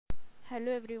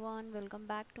Hello everyone, welcome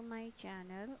back to my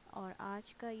channel. और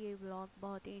आज का ये व्लॉग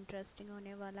बहुत ही इंटरेस्टिंग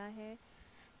होने वाला है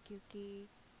क्योंकि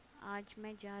आज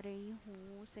मैं जा रही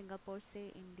हूँ सिंगापुर से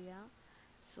इंडिया।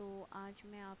 आज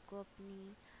मैं आपको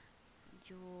अपनी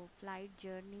जो फ़्लाइट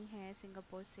जर्नी है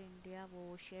सिंगापुर से इंडिया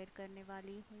वो शेयर करने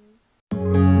वाली हूँ।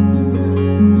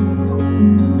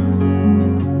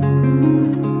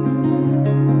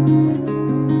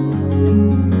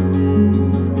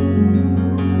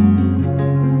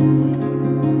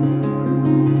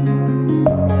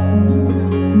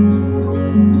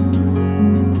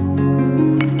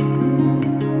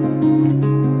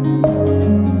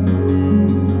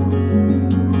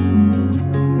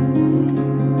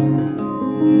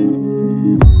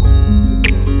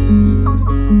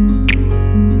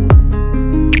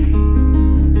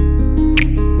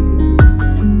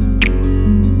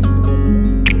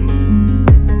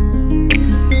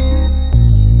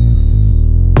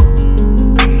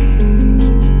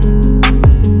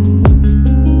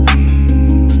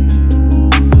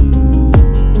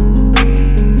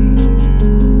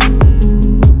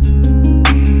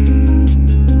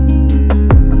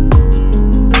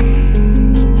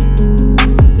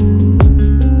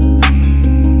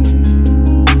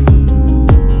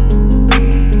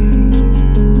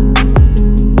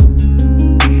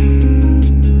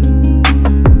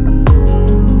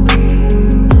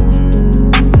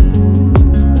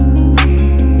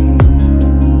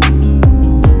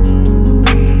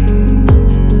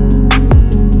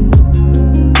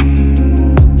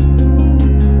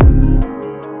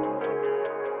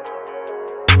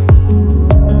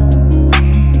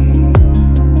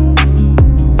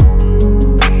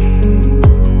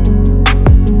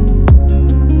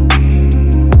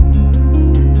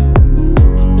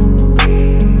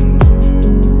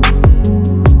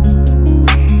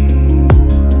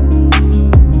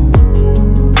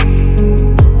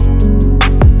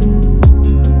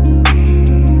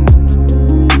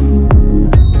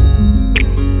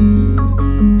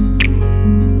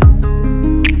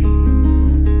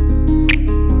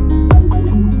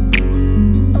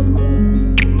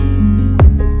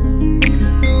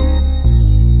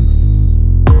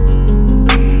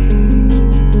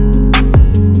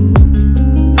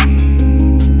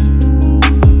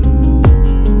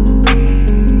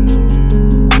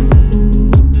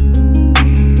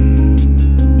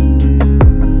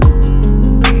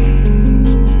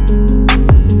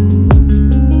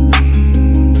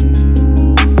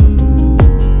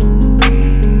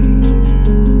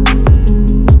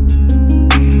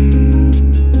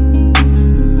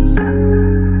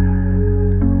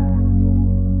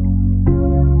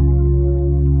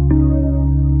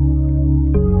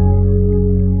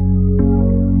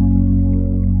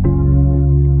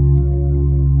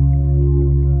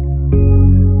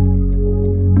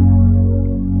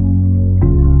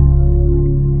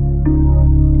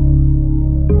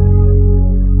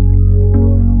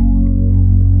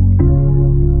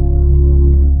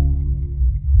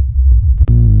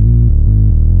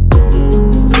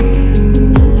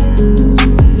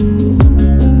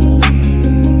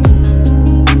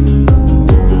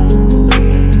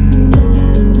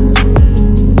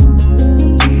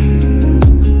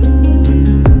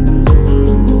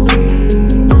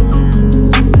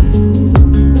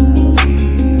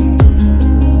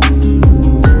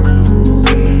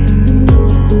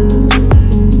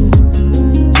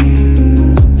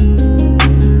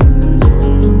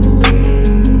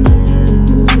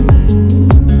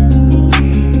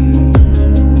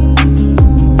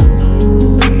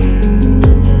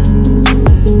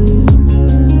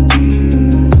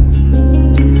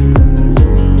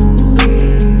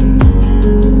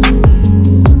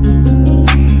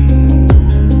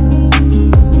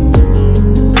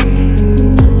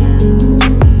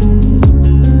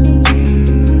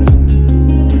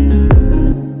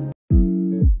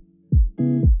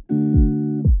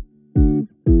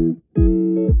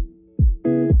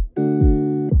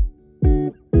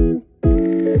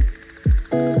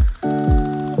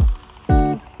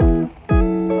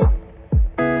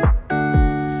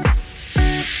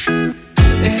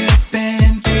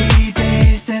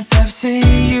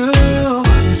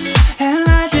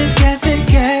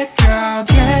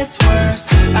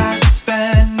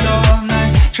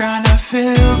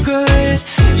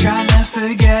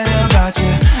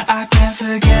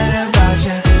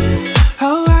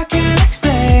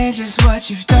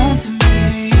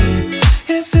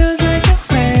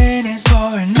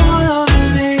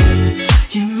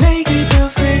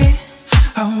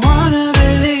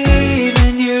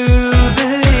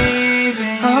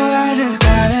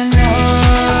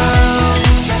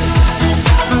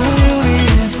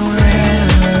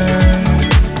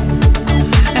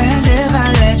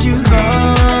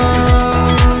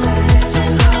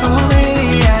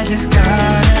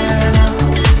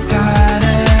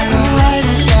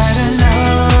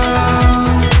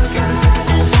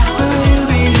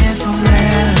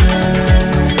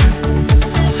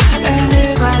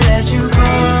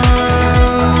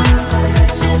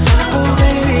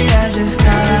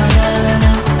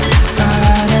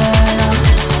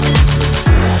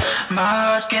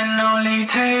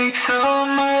 so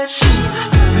much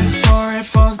before it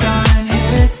falls down and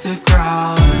hits the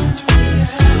ground.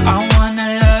 I wanna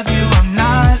love you, I'm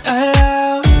not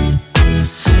allowed,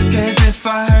 'cause if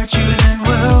I hurt you then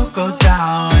we'll go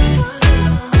down.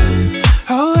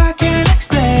 Oh, I can't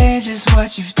explain just what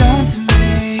you've done to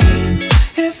me.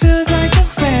 It feels like the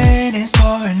rain is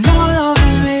pouring all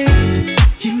over me.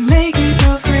 You make me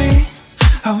feel free.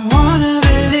 I wanna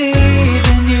believe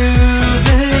in you,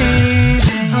 believe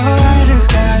in you. Oh, I just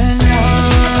gotta know,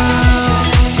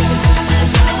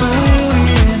 will you be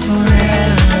here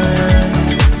forever?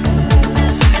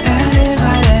 And if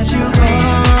I let you go,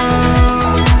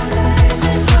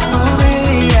 oh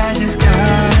baby, I just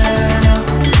gotta know,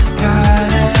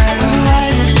 gotta know. Oh, I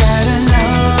just gotta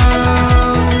know,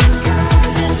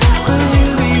 will you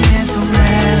be here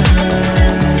forever?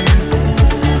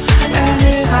 And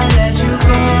if I let you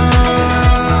go,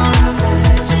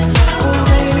 oh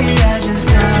baby, I just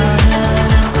gotta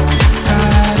know,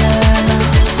 gotta know.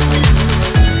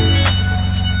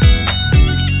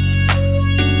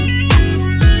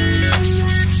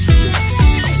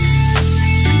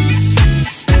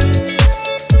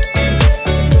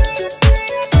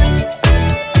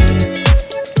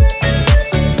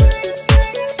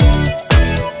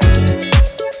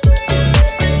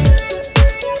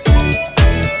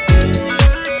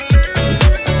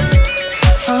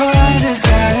 Oh, I just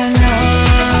gotta know,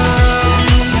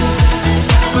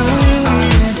 will you be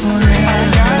here forever?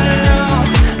 I gotta know,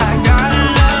 I gotta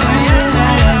know. And if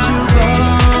I let you go,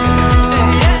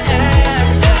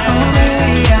 oh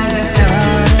baby, I just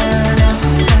gotta know,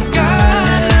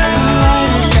 gotta know. I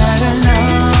just gotta know,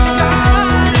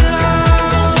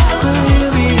 will you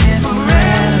be here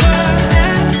forever?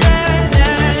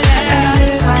 And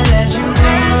if I let you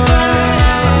go,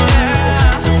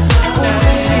 oh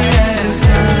baby, I just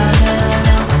gotta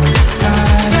know,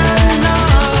 gotta know.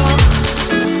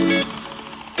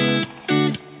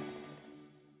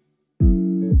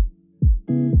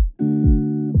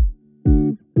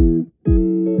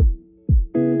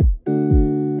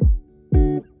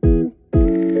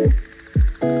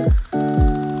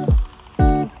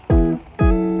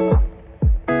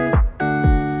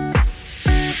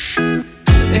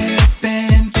 It's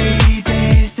been 3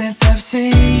 days since I've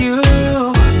seen you,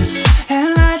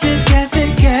 and I just can't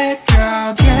forget,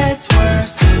 girl, gets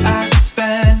worse. I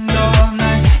spend all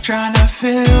night trying to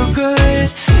feel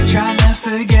good, trying to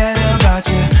forget about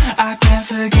you.